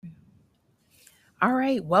All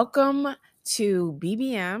right, welcome to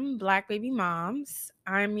BBM, Black Baby Moms.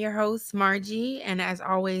 I'm your host, Margie, and as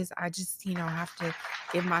always, I just, have to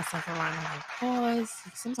give myself a round of applause.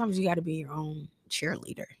 Sometimes you got to be your own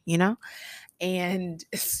cheerleader. And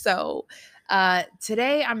so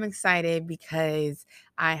today I'm excited because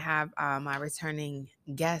I have my returning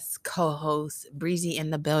guest co-host, Breezy,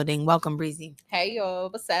 in the building. Welcome, Breezy. Hey,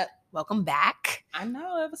 y'all. What's up? Welcome back. I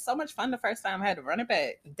know. It was so much fun the first time. I had to run it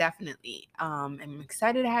back. Definitely. I'm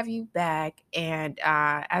excited to have you back. And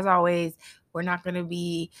as always, we're not going to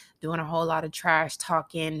be doing a whole lot of trash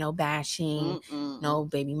talking, no bashing, no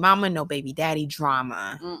baby mama, no baby daddy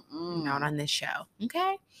drama. Not on this show.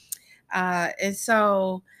 Okay. And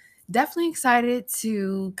so definitely excited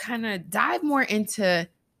to kind of dive more into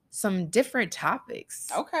some different topics.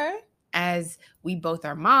 Okay. As we both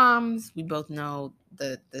are moms, we both know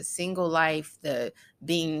the single life, the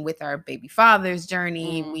being with our baby father's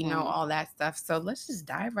journey. We know all that stuff. So let's just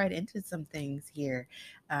dive right into some things here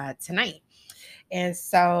tonight. And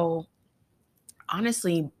so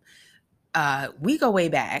honestly, we go way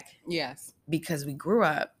back. Yes. Because we grew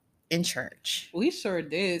up in church. We sure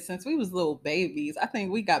did. Since we was little babies, I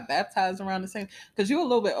think we got baptized around the same, because you're a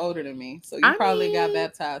little bit older than me. So you probably got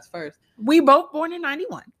baptized first. We both born in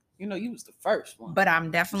 91. You was the first one. But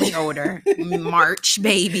I'm definitely older. March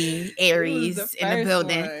baby, Aries in the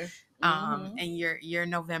building. And you're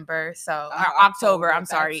November, so or October. I'm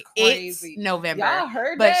sorry, it's November. Y'all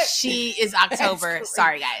heard but that? She is October.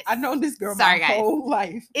 Sorry, guys. I know this girl my whole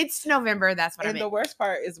life. It's November. That's what I meant. And the worst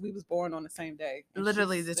part is we was born on the same day.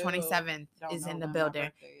 Literally, the 27th is in the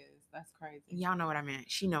building. That's crazy. Y'all know what I meant.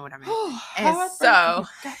 She know what I meant. And so,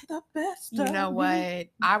 got the best. You know what?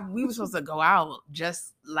 We were supposed to go out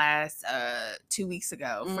just last 2 weeks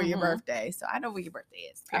ago for your birthday. So I know what your birthday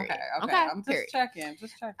is. Period. Okay. I'm just checking.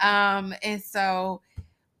 And so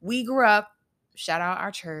we grew up. Shout out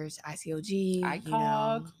our church, ICOG.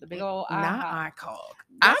 ICOG, the big old IHOP. Not ICOG.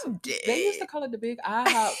 I'm dead. They used to call it the big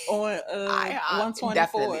IHOP on 124.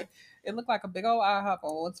 Definitely. It looked like a big old IHOP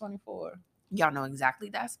on 124. Y'all know exactly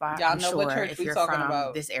that spot. Y'all know what church we talking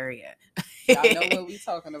about. This area. Y'all know what we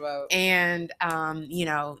talking about. And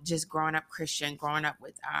just growing up Christian, growing up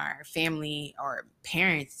with our family or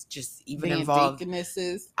parents, just even being involved.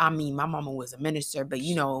 Deaconesses. I mean, my mama was a minister, but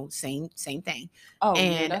same thing. Oh,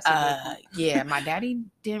 and yeah, my daddy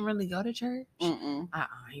didn't really go to church. He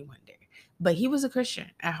wasn't there. But he was a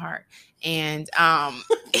Christian at heart. And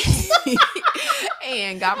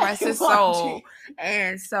and God rest his soul.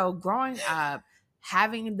 And so growing up,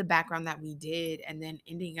 having the background that we did, and then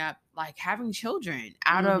ending up like having children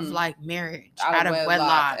out of like marriage, out of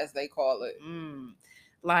wedlock, as they call it.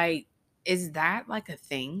 Like, is that like a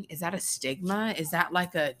thing? Is that a stigma? Is that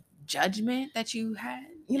like a judgment that you had?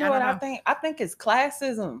 You know what I think? I think it's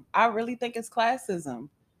classism. I really think it's classism.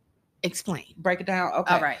 Explain. Break it down.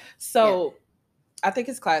 Okay. All right. So I think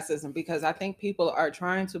it's classism because I think people are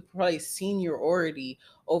trying to place seniority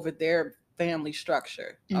over their family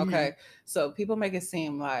structure. Okay. So people make it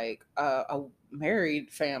seem like a married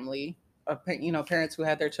family, parents who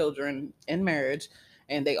had their children in marriage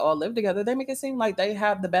and they all live together, they make it seem like they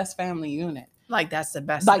have the best family unit. Like that's the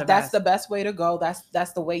best. Like that's the best way to go.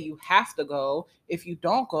 That's the way you have to go. If you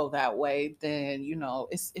don't go that way, then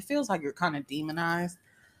it feels like you're kind of demonized.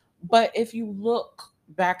 But if you look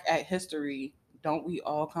back at history, don't we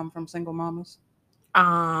all come from single mamas?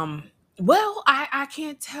 Well, I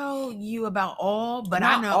can't tell you about all, but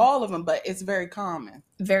Not I know all of them, but it's very common.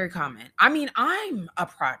 Very common. I mean, I'm a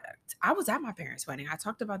product. I was at my parents' wedding. I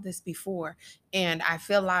talked about this before, and I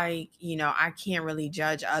feel like, I can't really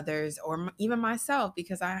judge others or even myself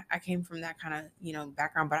because I came from that kind of,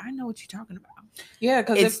 background, but I know what you're talking about. Yeah,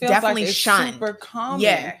 because it feels definitely like it's shunned. Super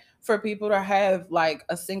common for people to have like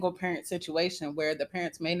a single parent situation where the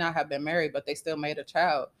parents may not have been married, but they still made a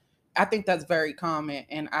child. I think that's very common.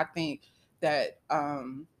 And I think that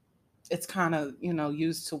it's kind of,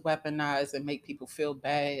 used to weaponize and make people feel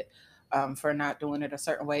bad for not doing it a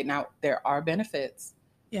certain way. Now, there are benefits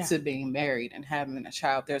to being married and having a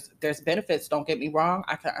child. There's benefits. Don't get me wrong.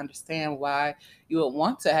 I can understand why you would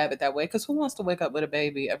want to have it that way, because who wants to wake up with a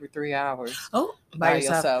baby every 3 hours? Oh, by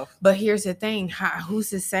yourself. But here's the thing. Who's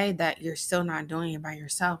to say that you're still not doing it by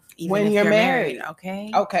yourself even when if you're married?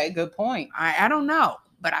 Okay, good point. I don't know,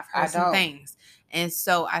 but I've heard some things. And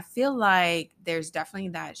so I feel like there's definitely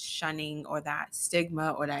that shunning or that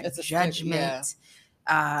stigma or that judgment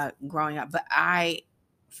growing up. But I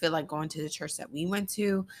feel like going to the church that we went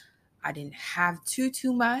to, I didn't have too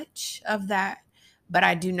much of that. But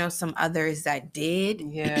I do know some others that did.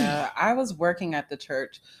 Yeah, I was working at the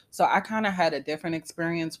church. So I kind of had a different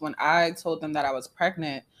experience. When I told them that I was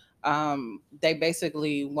pregnant, They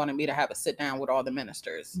basically wanted me to have a sit down with all the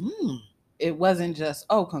ministers. It wasn't just,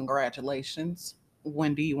 oh, congratulations,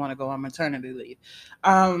 when do you want to go on maternity leave?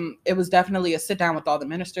 It was definitely a sit down with all the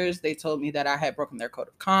ministers. They told me that I had broken their code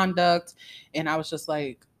of conduct, and I was just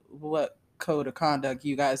like, what code of conduct?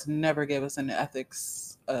 You guys never gave us an ethics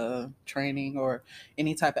training or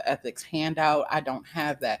any type of ethics handout. I don't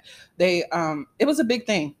have that. They it was a big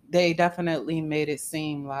thing. They definitely made it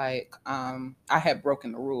seem like I had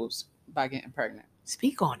broken the rules by getting pregnant.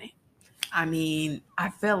 Speak on it. I mean, I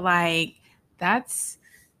feel like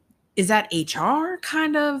is that HR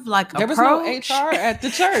kind of like there approach? Was no HR at the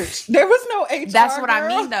church. There was no HR. That's what I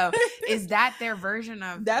mean, though. Is that their version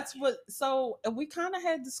of? That's what. So we kind of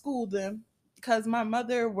had to school them because my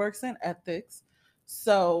mother works in ethics.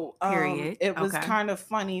 So it was kind of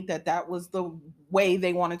funny that was the way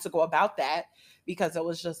they wanted to go about that, because it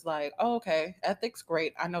was just like, oh, okay, ethics,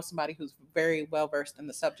 great. I know somebody who's very well versed in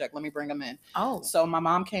the subject. Let me bring them in. Oh. So my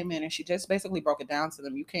mom came in and she just basically broke it down to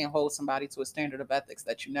them. You can't hold somebody to a standard of ethics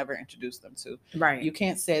that you never introduced them to. Right. You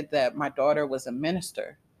can't say that my daughter was a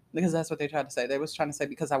minister, because that's what they tried to say. They was trying to say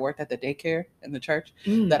because I worked at the daycare in the church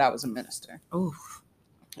that I was a minister. Oof.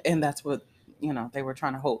 And that's what, they were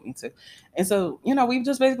trying to hold me to. And so, we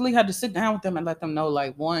just basically had to sit down with them and let them know,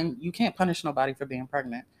 like, one, you can't punish nobody for being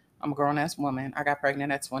pregnant. I'm a grown-ass woman. I got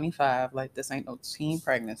pregnant at 25. Like, this ain't no teen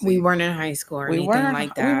pregnancy. We weren't in high school or anything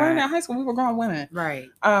like that. We weren't in high school. We were grown women. Right.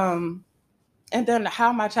 And then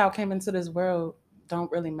how my child came into this world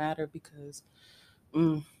don't really matter, because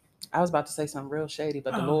I was about to say something real shady,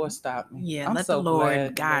 but the Lord stopped me. Yeah, let the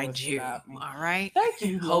Lord guide you. All right. Thank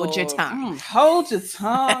you. Hold your tongue. Hold your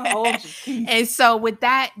tongue. Hold your teeth. And so with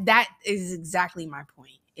that is exactly my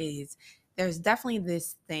point. Is there's definitely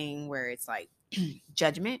this thing where it's like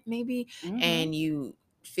judgment, maybe, and you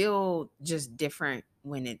feel just different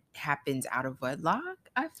when it happens out of wedlock.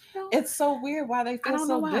 I feel it's so weird why they feel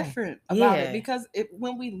so different about it, because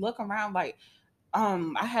when we look around, like,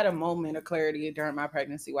 I had a moment of clarity during my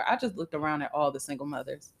pregnancy where I just looked around at all the single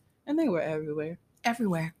mothers, and they were everywhere.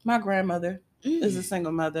 Everywhere. My grandmother is a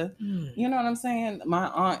single mother. You know what I'm saying? My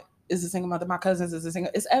aunt is a single mother. My cousins is a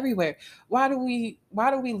single. It's everywhere. Why do we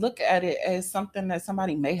look at it as something that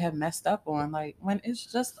somebody may have messed up on? Like, when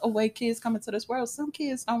it's just a way kids come into this world. Some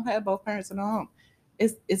kids don't have both parents in the home.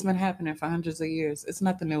 It's been happening for hundreds of years. It's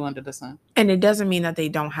nothing new under the sun. And it doesn't mean that they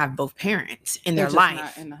don't have both parents in their life.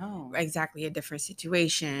 Not in the home. Exactly, a different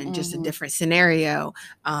situation, just a different scenario.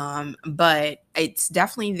 But it's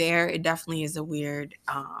definitely there. It definitely is a weird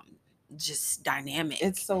just dynamic.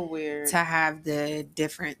 It's so weird to have the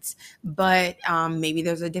difference. But maybe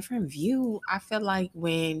there's a different view. I feel like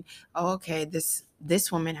when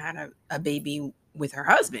this woman had a baby with her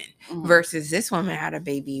husband versus this woman had a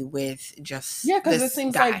baby with just because it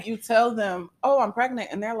seems like you tell them, oh, I'm pregnant,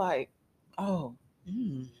 and they're like, oh.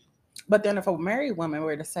 But then if a married woman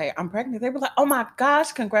were to say, I'm pregnant, they were like, oh my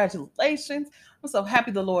gosh, congratulations, I'm so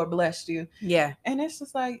happy the Lord blessed you. And it's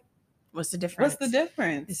just like, what's the difference?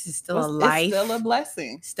 This is still a life. It's still a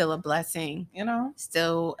blessing. Still a blessing.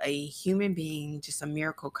 Still a human being, just a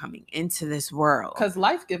miracle coming into this world. Because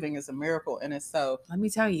life-giving is a miracle in itself. Let me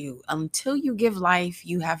tell you, until you give life,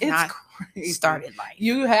 you have not started life.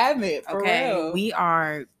 You haven't, for real. We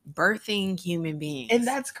are birthing human beings. And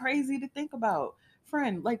that's crazy to think about.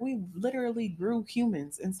 Friend, like, we literally grew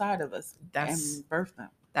humans inside of us and birthed them.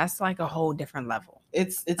 That's like a whole different level.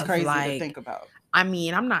 It's crazy to think about. I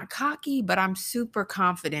mean, I'm not cocky, but I'm super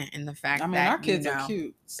confident in the fact that our kids are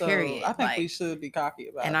cute. So period. I think we should be cocky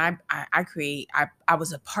about it. And I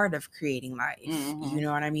was a part of creating life. You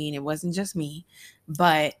know what I mean? It wasn't just me,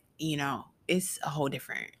 but it's a whole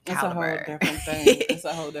different caliber. It's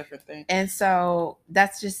a whole different thing. And so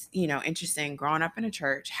that's just, interesting, growing up in a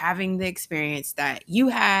church, having the experience that you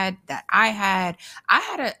had, that I had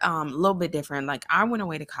a little bit different. Like, I went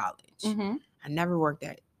away to college. I never worked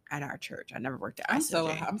at our church. I never worked at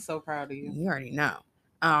ISOJ. I'm so proud of you. You already know.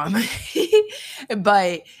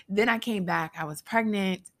 But then I came back, I was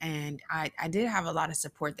pregnant, and I did have a lot of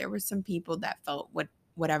support. There were some people that felt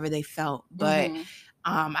whatever they felt, but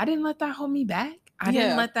I didn't let that hold me back. I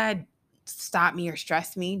didn't let that stop me or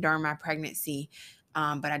stress me during my pregnancy.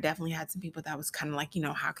 But I definitely had some people that was kind of like,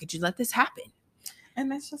 how could you let this happen?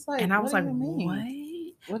 And it's just like, and I was like,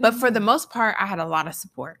 what? But for the most part, I had a lot of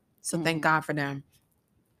support. So thank God for them.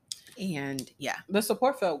 And the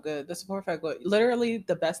support felt good. Literally,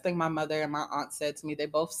 the best thing my mother and my aunt said to me, they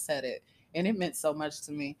both said it, and it meant so much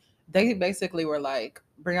to me. They basically were like,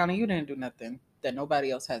 Brianna, you didn't do nothing that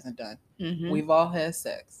nobody else hasn't done. We've all had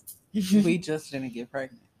sex. We just didn't get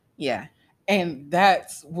pregnant. Yeah. And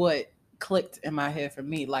that's what clicked in my head for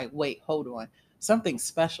me. Like, wait, hold on. something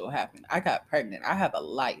special happened. I got pregnant. I have a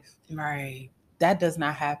life. Right. That does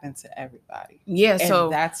not happen to everybody. Yeah. And so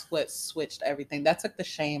that's what switched everything. That took the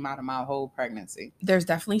shame out of my whole pregnancy. There's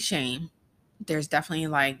definitely shame. There's definitely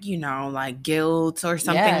like, like guilt or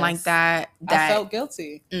something like that. I felt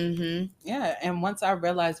guilty. Mm-hmm. Yeah. And once I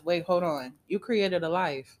realized, wait, hold on. You created a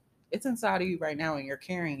life. It's inside of you right now and you're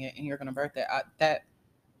carrying it and you're going to birth it. That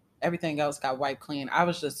everything else got wiped clean. I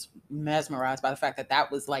was just mesmerized by the fact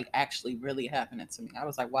that was like actually really happening to me. I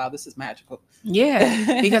was like, wow, this is magical.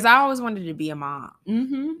 Yeah, because I always wanted to be a mom.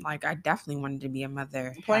 Mm-hmm. Like I definitely wanted to be a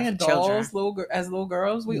mother. Playing dolls, as little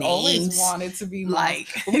girls, we always wanted to be like.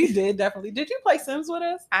 We did definitely. Did you play Sims with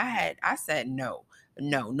us? I said no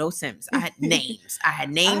Sims. I had names. I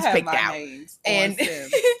had names picked out, and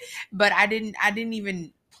but I didn't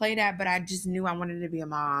even play that, but I just knew I wanted to be a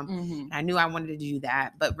mom. Mm-hmm. I knew I wanted to do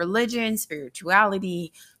that. But religion,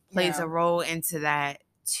 spirituality plays a role into that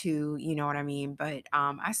too, you know what I mean? But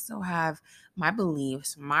I still have my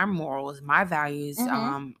beliefs, my morals, my values.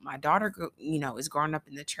 Mm-hmm. My daughter is growing up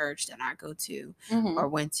in the church that I go to or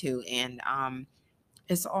went to, and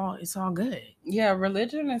it's all good. Yeah,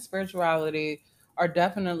 religion and spirituality are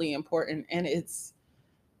definitely important, and it's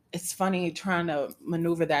funny trying to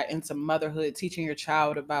maneuver that into motherhood, teaching your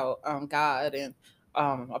child about God and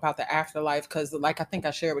about the afterlife. Because like I think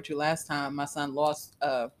I shared with you last time, my son lost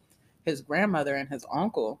his grandmother and his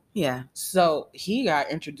uncle. Yeah. So he got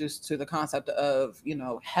introduced to the concept of,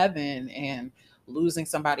 heaven and losing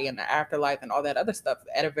somebody in the afterlife and all that other stuff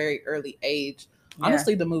at a very early age. Yeah.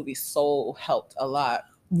 Honestly, the movie Soul helped a lot.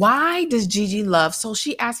 Why does Gigi love? So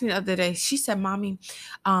she asked me the other day, she said, Mommy,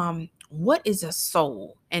 what is a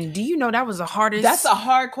soul? And do you know that was the hardest That's a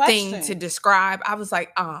hard question thing to describe? I was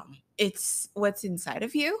like, it's what's inside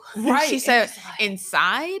of you. Right. She said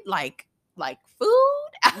inside, like food.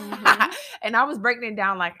 Mm-hmm. And I was breaking it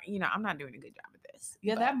down like, I'm not doing a good job at this.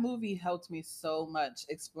 Yeah, that movie helped me so much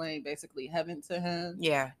explain basically heaven to him.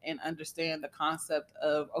 Yeah. And understand the concept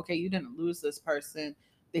of, okay, you didn't lose this person.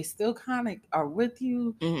 They still kind of are with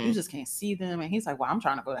you. Mm-hmm. You just can't see them. And he's like, well, I'm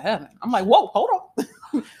trying to go to heaven. I'm like, whoa, hold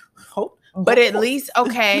on. But at least,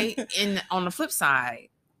 okay, on the flip side,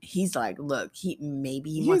 he's like, look, he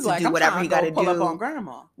wants to do whatever he got to do. Up on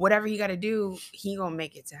grandma. Whatever he got to do, he gonna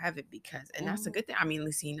make it to heaven because, and that's a good thing. I mean, at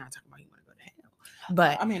least he's not talking about he want to go to hell.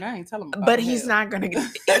 But I mean, I ain't telling him. But he's not gonna.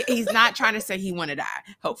 He's not trying to say he want to die.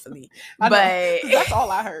 Hopefully, but that's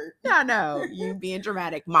all I heard. I know you being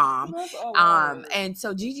dramatic, mom. That's all I heard. And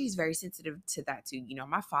so Gigi's very sensitive to that too.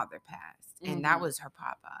 My father passed, and that was her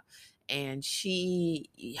papa. And she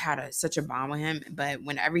had such a bond with him. But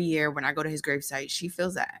every year when I go to his gravesite, she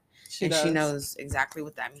feels that. She knows exactly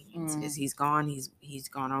what that means. Is he's gone. He's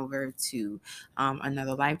gone over to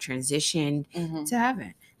another life, transitioned to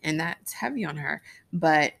heaven. And that's heavy on her.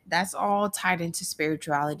 But that's all tied into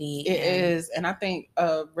spirituality. It is. And I think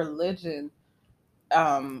religion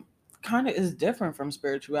kind of is different from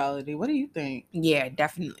spirituality. What do you think? Yeah,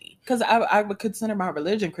 definitely. Because I would consider my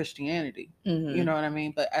religion Christianity. Mm-hmm. You know what I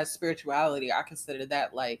mean? But as spirituality, I consider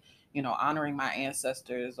that like, honoring my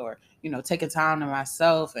ancestors or, taking time to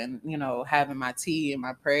myself and, having my tea and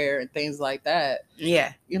my prayer and things like that.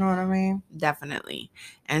 Yeah. You know what I mean? Definitely.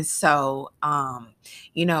 And so,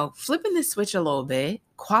 flipping the switch a little bit,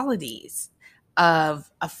 qualities of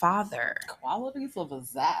a father. Qualities of a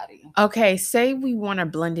zaddy. Okay, say we want a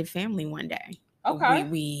blended family one day.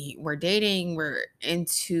 Okay. We're dating, we're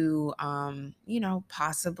into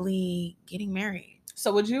possibly getting married.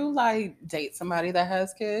 So would you date somebody that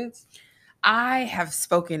has kids? I have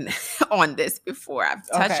spoken on this before. I've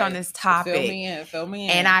touched on this topic. Fill me in.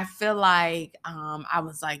 And I feel like I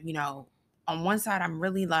was like, on one side I'm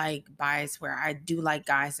really biased where I do like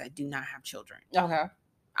guys that do not have children. Okay.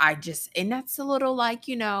 And that's a little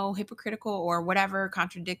hypocritical or whatever,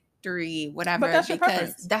 contradictory, whatever. But that's your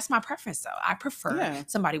preference. That's my preference though. I prefer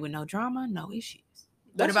somebody with no drama, no issues.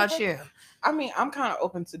 What about you? I mean, I'm kind of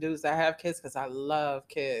open to dudes that have kids because I love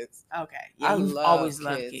kids. Okay. Yeah, I've always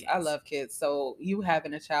loved kids. I love kids. So you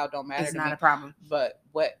having a child don't matter to me. It's not a problem. But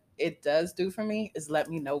what it does do for me is let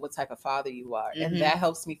me know what type of father you are. Mm-hmm. And that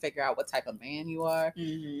helps me figure out what type of man you are.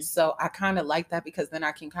 Mm-hmm. So I kind of like that because then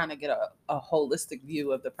I can kind of get a holistic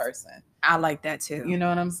view of the person. I like that too. You know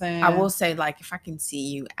what I'm saying? I will say if I can see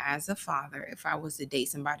you as a father, if I was to date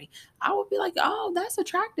somebody, I would be like, oh, that's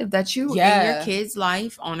attractive that you in your kid's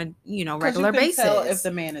life on a regular basis. Tell if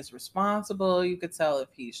the man is responsible. You could tell if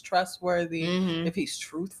he's trustworthy, if he's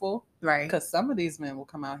truthful. Right. Because some of these men will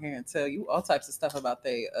come out here and tell you all types of stuff about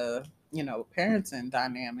their, parenting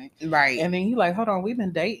dynamic. Right. And then you like, hold on, we've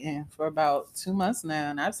been dating for about 2 months now,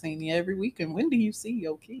 and I've seen you every weekend. When do you see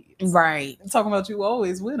your kids? Right. I'm talking about you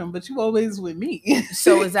always with them, but you always with me.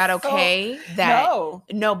 So is that okay?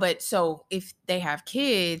 No, but so if they have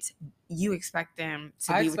kids, you expect them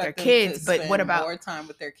to be with their them kids, to but what spend about more time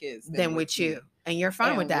with their kids than with you? And you're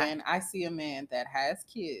fine with that. When I see a man that has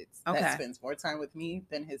kids that spends more time with me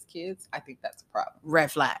than his kids, I think that's a problem.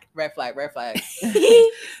 Red flag. Red flag. Red flag.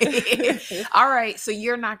 All right. So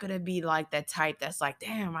you're not going to be like that type that's like,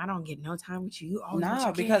 damn, I don't get no time with you. You always with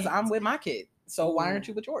your because kids. I'm with my kid. So why aren't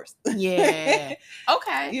you with yours? Yeah.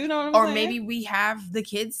 Okay. You know what I'm saying? Or saying? maybe we have the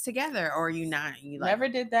kids together, or you not. You like never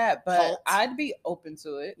did that, but I'd be open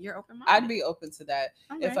to it. You're open-minded. I'd be open to that.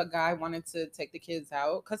 Okay. If a guy wanted to take the kids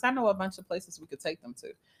out, because I know a bunch of places we could take them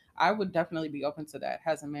to. I would definitely be open to that.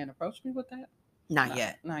 Has a man approached me with that? Not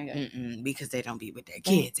yet. Not yet. Because they don't be with their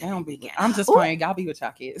kids. They don't be with, I'm just playing. Y'all be with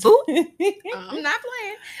y'all kids. I'm not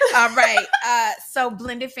playing. All right. So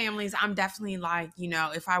blended families, I'm definitely like,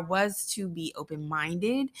 if I was to be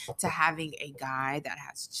open-minded to having a guy that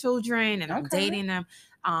has children and I'm dating them,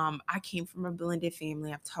 I came from a blended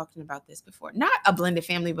family. I've talked about this before. Not a blended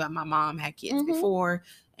family, but my mom had kids before.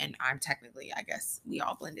 And I'm technically, I guess, we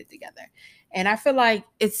all blended together. And I feel like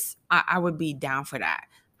I would be down for that.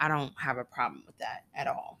 I don't have a problem with that at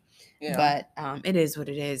all. Yeah. But it is what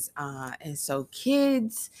it is. And so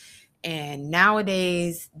kids, and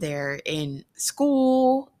nowadays they're in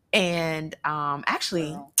school. And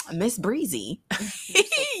actually, Miss Breezy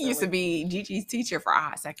used to be Gigi's teacher for a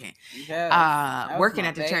hot second. Yes, working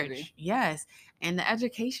at the church. Yes. And the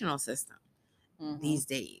educational system these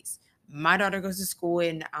days. My daughter goes to school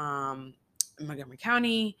in Montgomery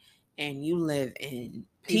County, and you live in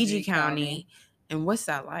PG County. And what's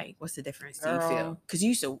that like? What's the difference? Do you feel? Because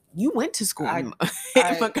you went to school in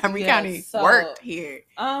Montgomery County, worked here.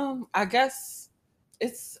 I guess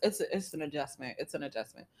it's an adjustment. It's an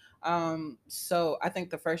adjustment. So I think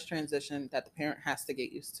the first transition that the parent has to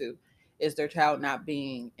get used to is their child not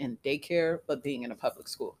being in daycare, but being in a public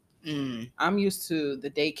school. I'm used to the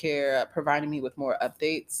daycare providing me with more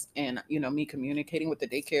updates and, me communicating with the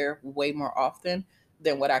daycare way more often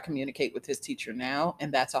than what I communicate with his teacher now.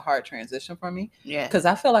 And that's a hard transition for me. Yeah. Because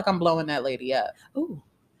I feel like I'm blowing that lady up. Ooh.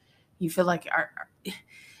 You feel like,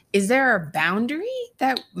 is there a boundary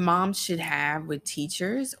that moms should have with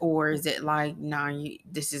teachers? Or is it like, nah,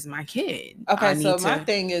 this is my kid? Okay, so my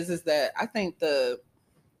thing is that I think the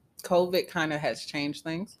COVID kind of has changed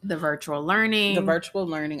things. The virtual learning.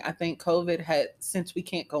 I think COVID since we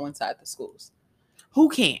can't go inside the schools. Who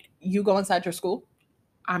can't? You go inside your school?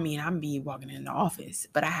 I mean, I'm be walking in the office,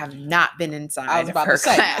 but I have not been inside I was about her to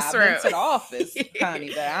say, classroom. I've been to the office, honey,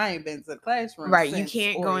 but I ain't been to the classroom. Right, you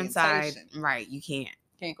can't go inside. Right, you can't.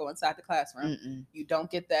 Can't go inside the classroom. Mm-mm. You don't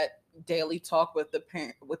get that daily talk with the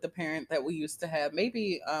parent that we used to have.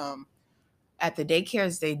 Maybe at the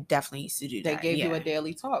daycares, they definitely used to do that. They gave you a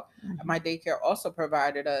daily talk. Mm-hmm. My daycare also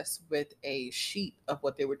provided us with a sheet of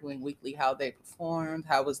what they were doing weekly, how they performed,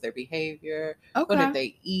 how was their behavior, what did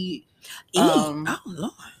they eat. Oh,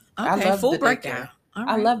 Lord. Okay, I loved full the breakdown. Right.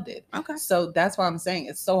 I loved it. Okay. So that's why I'm saying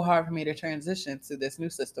it's so hard for me to transition to this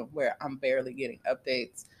new system where I'm barely getting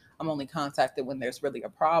updates. I'm only contacted when there's really a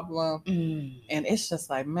problem. And it's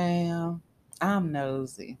just like, man, I'm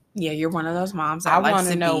nosy. Yeah, you're one of those moms. I want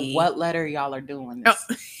to know what letter y'all are doing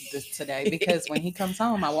this today, because when he comes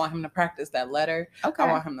home, I want him to practice that letter. Okay.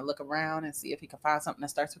 I want him to look around and see if he can find something that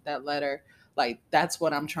starts with that letter. Like, that's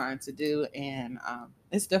what I'm trying to do. And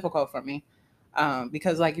it's difficult for me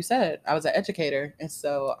because, like you said, I was an educator. And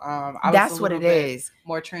so that's what it is.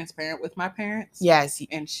 More transparent with my parents. Yes.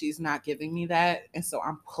 And she's not giving me that. And so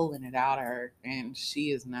I'm pulling it out of her, and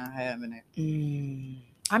she is not having it.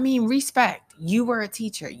 I mean, respect. You were a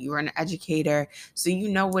teacher. You were an educator. So you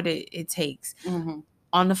know what it takes. Mm-hmm.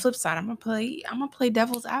 On the flip side, I'm gonna play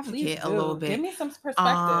devil's advocate a little bit. Give me some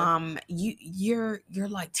perspective. You're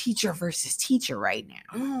like teacher versus teacher right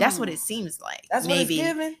now. That's what it seems like. That's maybe what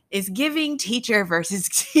it's giving. It's giving teacher versus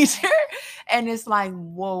teacher, and it's like,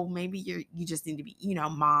 whoa, maybe you just need to be,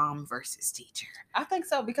 mom versus teacher. I think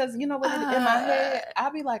so, because in my head,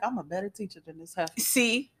 I'll be like, I'm a better teacher than this heifer.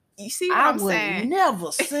 See. You see what I'm saying? I would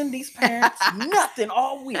never send these parents nothing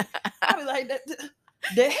all week. I'd be like,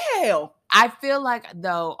 the hell. I feel like,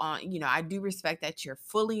 though, I do respect that you're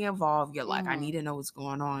fully involved. You're like, I need to know what's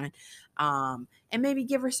going on. And maybe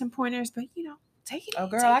give her some pointers, but, take it. Oh,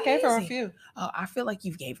 girl, I gave her a few. Oh, I feel like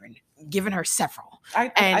you've given her several. I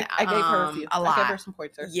gave her a few. A lot. I gave her some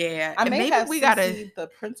pointers. Yeah. I may have we gotta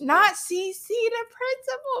not CC the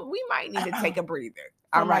principal. We might need to take a breather.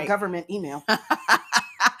 from my government email.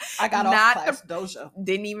 I got off class dojo.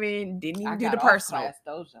 Didn't even do the personal. Class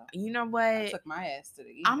dojo. You know what? I took my ass to the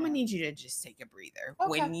email. I'm gonna need you to just take a breather.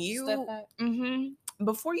 Okay. When you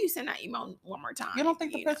before you send that email one more time. You don't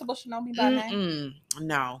think the principal should know me by name?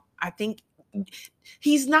 No. I think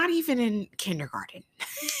he's not even in kindergarten.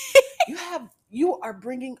 You are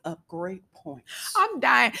bringing up great points. I'm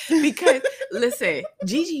dying because listen,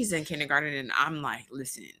 Gigi's in kindergarten and I'm like,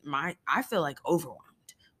 listen, I feel like overwhelmed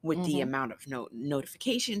with the amount of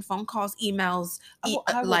notification, phone calls, emails,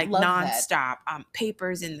 like nonstop,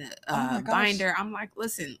 papers in the binder. I'm like,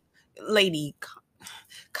 listen, lady,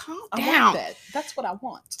 calm down. I want that. That's what I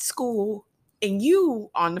want. School. And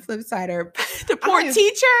you, on the flip side, are the poor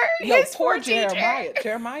teacher. His poor Jeremiah.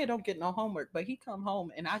 Jeremiah don't get no homework, but he come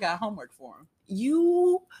home and I got homework for him.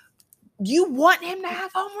 You want him to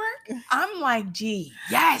have homework? I'm like, gee,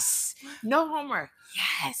 yes. No homework.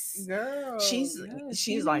 Yes. Girl. She's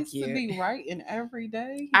like you. He needs to be writing every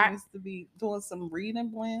day. He needs to be doing some reading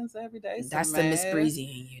blends every day. That's the Miss Breezy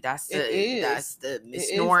in you. That's the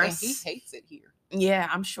Miss Norris. And he hates it here. Yeah,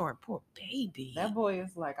 I'm sure. Poor baby. That boy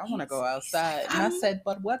is like, I want to go outside. And I said,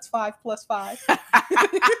 but what's 5 + 5?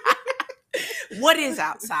 What is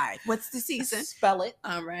outside? What's the season? Spell it.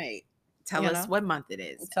 All right. Tell us what month it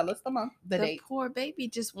is. Tell us the month, the date. Poor baby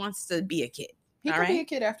just wants to be a kid. He can be a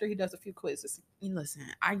kid after he does a few quizzes. Listen,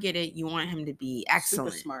 I get it. You want him to be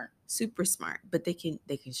excellent. Super smart. But they can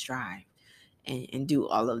strive and do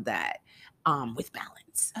all of that with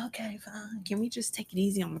balance. Okay, fine. Can we just take it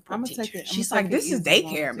easy on the poor teacher? Take it. She's like, this is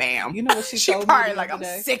daycare, ma'am. You know what she told probably me like, I'm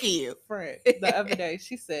sick of you. Friend, the other day,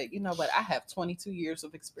 she said, you know what? I have 22 years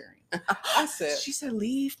of experience. She said,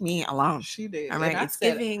 leave me alone. She did. All right, it's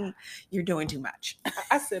giving, you're doing too much.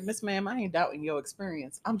 I said, Miss Ma'am, I ain't doubting your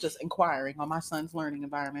experience. I'm just inquiring on my son's learning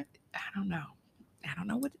environment. I don't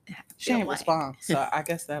know what she didn't respond. So I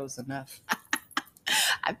guess that was enough.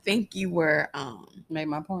 I think you were made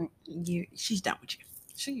my point. She's done with you.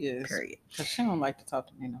 She is. Period. Because she don't like to talk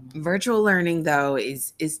to me no more. Virtual learning though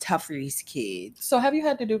is tough for these kids. So have you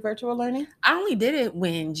had to do virtual learning? I only did it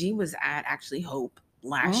when G was at actually Hope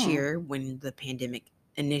last year when the pandemic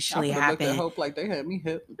initially happened. I Hope like they had me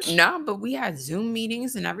hip. No, but we had Zoom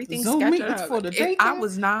meetings and everything. Zoom meetings for the daycare? I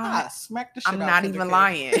was not. I smacked the shit I'm out not of even the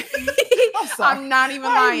lying. I'm not even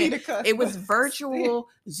lying. It was virtual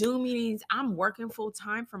Zoom meetings. I'm working full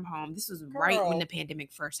time from home. This was right when the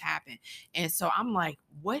pandemic first happened. And so I'm like,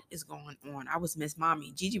 what is going on? I was Miss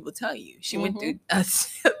Mommy. Gigi will tell you. She went through a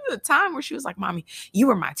time where she was like, Mommy, you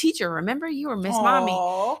were my teacher. Remember? You were Miss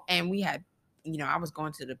Mommy. And we had, I was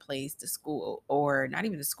going to the school, or not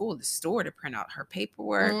even the school, the store to print out her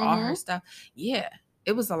paperwork, all her stuff. Yeah.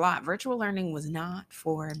 It was a lot. Virtual learning was not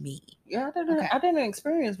for me. Yeah, I didn't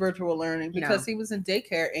experience virtual learning because he was in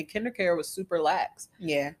daycare and kindergarten was super lax.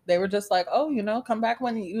 Yeah. They were just like, oh, come back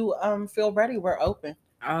when you feel ready. We're open.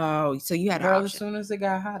 Oh, so you had as soon as it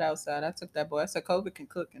got hot outside, I took that boy. I said, COVID can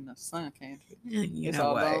cook and the sun can't. You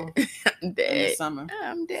know what? I'm dead. In the summer.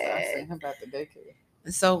 I'm dead. So I sent him back to daycare.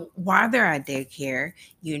 So while they're at daycare,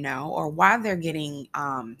 or while they're getting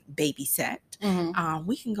babysat,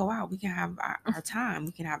 we can go out. We can have our time.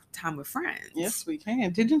 We can have time with friends. Yes, we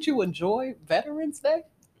can. Didn't you enjoy Veterans Day?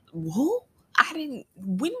 Who? I didn't.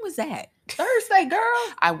 When was that? Thursday,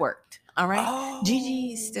 girl. I worked. All right. Oh,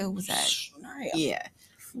 Gigi still was at. Yeah.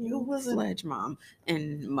 You was sledge mom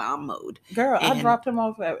in mom mode. Girl, I dropped him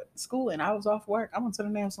off at school and I was off work. I went to the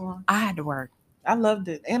nail salon. I had to work. I loved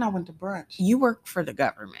it. And I went to brunch. You work for the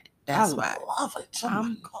government. That's why. I love it.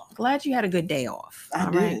 I'm glad you had a good day off. I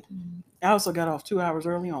did. Right? I also got off 2 hours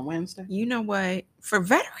early on Wednesday. You know what? For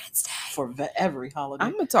Veterans Day. For every holiday.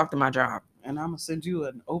 I'm going to talk to my job. And I'm going to send you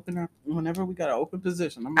an opener whenever we got an open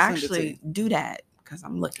position. I'm going to send it to you. Do that because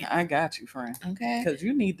I'm looking. I got you, friend. Okay. Because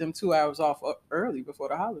you need them 2 hours off early before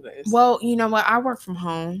the holidays. Well, you know what? I work from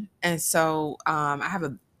home. And so I have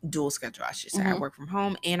a dual schedule, I should say. I work from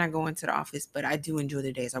home and I go into the office, but I do enjoy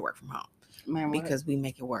the days I work from home. Man, because we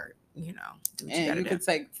make it work, do what and you can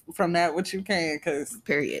take from that what you can, because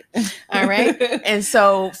period. All right. And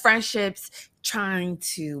so friendships, trying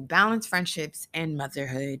to balance friendships and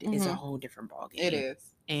motherhood is a whole different ballgame. It is.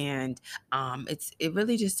 And it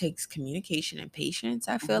really just takes communication and patience,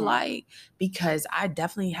 I feel like, because I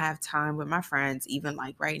definitely have time with my friends, even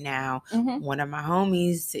like right now, one of my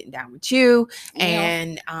homies sitting down with you,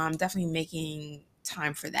 and definitely making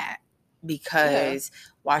time for that, because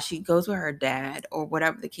while she goes with her dad or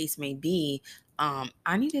whatever the case may be,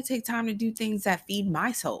 I need to take time to do things that feed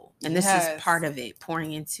my soul. And this is part of it,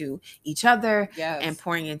 pouring into each other and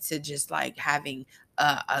pouring into just like having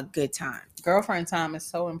a good time. Girlfriend time is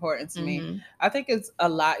so important to me. I think it's a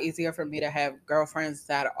lot easier for me to have girlfriends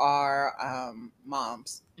that are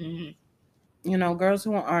moms. You know, girls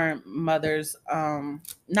who aren't mothers,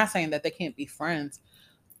 not saying that they can't be friends,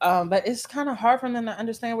 but it's kind of hard for them to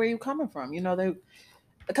understand where you're coming from. You know,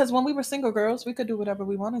 because when we were single girls, we could do whatever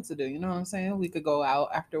we wanted to do. You know what I'm saying? We could go out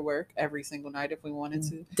after work every single night if we wanted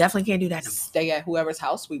to. Definitely can't do that. Stay at whoever's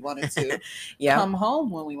house we wanted to. Come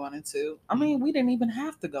home when we wanted to. I mean, we didn't even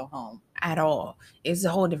have to go home at all. It's a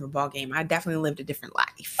whole different ballgame. I definitely lived a different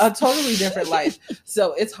life. A totally different life.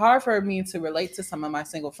 So it's hard for me to relate to some of my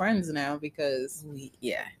single friends now because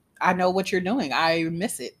I know what you're doing. I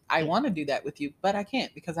miss it. I want to do that with you, but I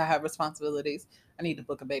can't because I have responsibilities. I need to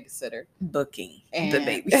book a babysitter. Booking the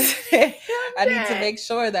babysitter. I need to make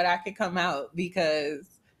sure that I can come out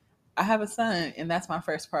because I have a son and that's my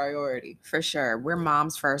first priority. For sure. We're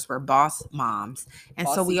moms first. We're boss moms. And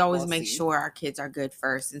so we always make sure our kids are good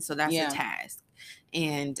first. And so that's a task.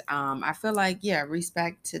 And I feel like,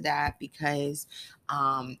 respect to that because,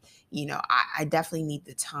 you know, I definitely need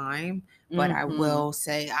the time. But I will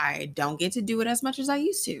say I don't get to do it as much as I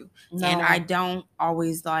used to. No. And I don't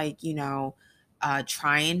always like, you know,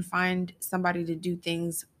 try and find somebody to do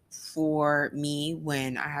things for me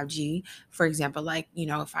when I have G. For example, like, you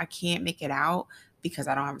know, if I can't make it out because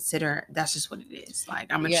I don't have a sitter, that's just what it is.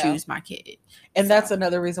 Like, I'm going to choose my kid. And that's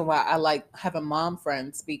another reason why I like having mom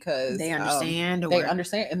friends because they understand. They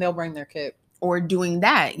understand and they'll bring their kid. Or doing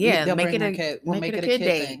that. Yeah. They'll make it a kid. We'll make it a kid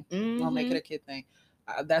thing. We'll make it a kid thing.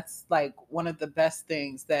 That's like one of the best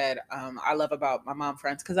things that I love about my mom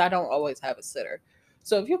friends because I don't always have a sitter.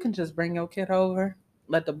 So if you can just bring your kid over,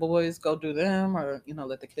 let the boys go do them or, you know,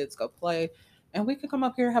 let the kids go play. And we can come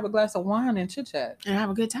up here, have a glass of wine and chit chat. And have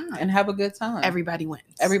a good time. Everybody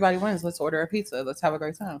wins. Let's order a pizza. Let's have a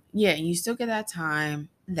great time. Yeah. And you still get that time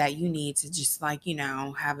that you need to just like, you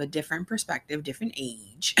know, have a different perspective, different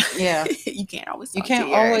age. Yeah. You can't always talk to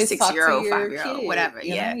your 6-year-old, 5-year-old, whatever.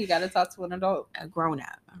 Yeah. You got to talk to an adult. A grown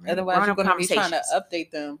up. Right? Otherwise, you're going to be trying to update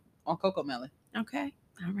them on Coco Melon. Okay.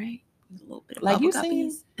 All right. A little bit of like you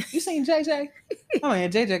seen JJ? Oh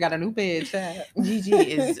man, JJ got a new bed, child. Gigi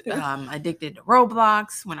is addicted to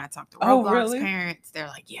Roblox. When I talk to Roblox parents, they're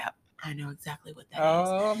like, "Yep, I know exactly what that is."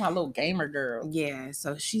 Oh, my little gamer girl. Yeah,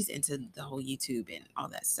 so she's into the whole YouTube and all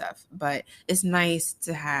that stuff. But it's nice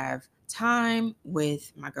to have time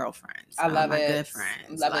with my girlfriends. I love my it. Good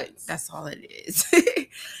friends. Love it. That's all it is.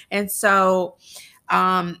 And so,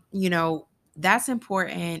 you know, that's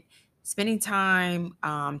important. Spending time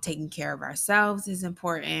taking care of ourselves is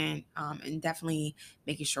important, and definitely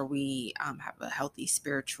making sure we have a healthy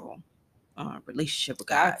spiritual relationship with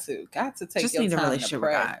God. Got to take just your need time a relationship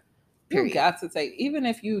with God. Period. You got to take, even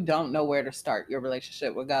if you don't know where to start your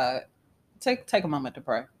relationship with God, take a moment to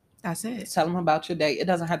pray. That's it. Tell them about your day. It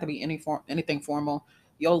doesn't have to be anything formal.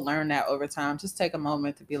 You'll learn that over time. Just take a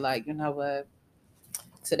moment to be like, you know what?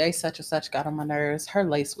 Today such and such got on my nerves. Her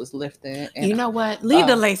lace was lifting. And, you know what? Leave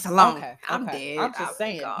the lace alone. Okay. I'm dead. I'm just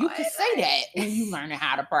saying. God. You can say that when you learning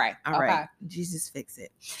how to pray. All right. Jesus fix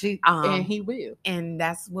it. And he will. And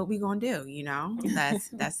that's what we're gonna do, you know?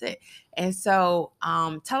 That's it. And so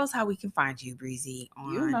tell us how we can find you, Breezy,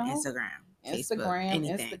 on Instagram.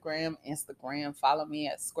 Facebook, Instagram. Follow me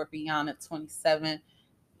at Scorpiana27.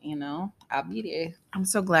 You know, I'll be there. I'm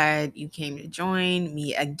so glad you came to join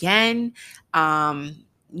me again.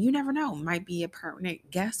 You never know, might be a permanent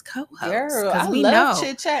guest co-host. Girl, we love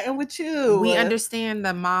chit-chatting with you. We understand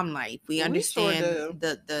the mom life. We understand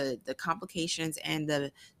the complications and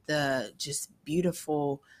the just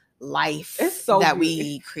beautiful life that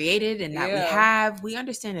we created and that we have. We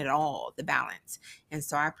understand it all, the balance. And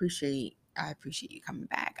so I appreciate you coming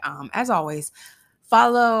back. As always,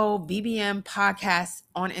 follow BBM Podcast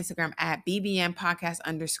on Instagram at BBM Podcast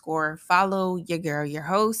 _. Follow your girl, your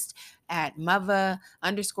host at Mother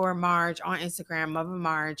 _Marge on Instagram, Mother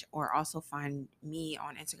Marge, or also find me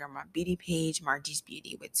on Instagram, my beauty page, Margie's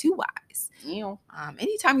Beauty with 2 Y's. Yeah.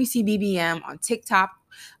 Anytime you see BBM on TikTok,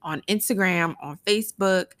 on Instagram, on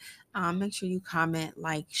Facebook, make sure you comment,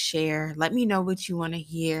 like, share. Let me know what you want to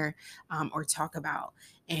hear or talk about.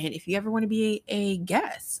 And if you ever want to be a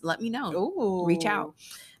guest, let me know. Ooh. Reach out.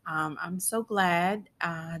 I'm so glad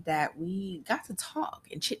that we got to talk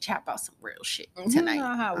and chit chat about some real shit tonight. You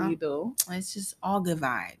know how we do. It's just all good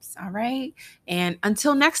vibes. All right. And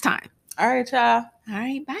until next time. All right, y'all. All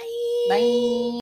right. Bye. Bye.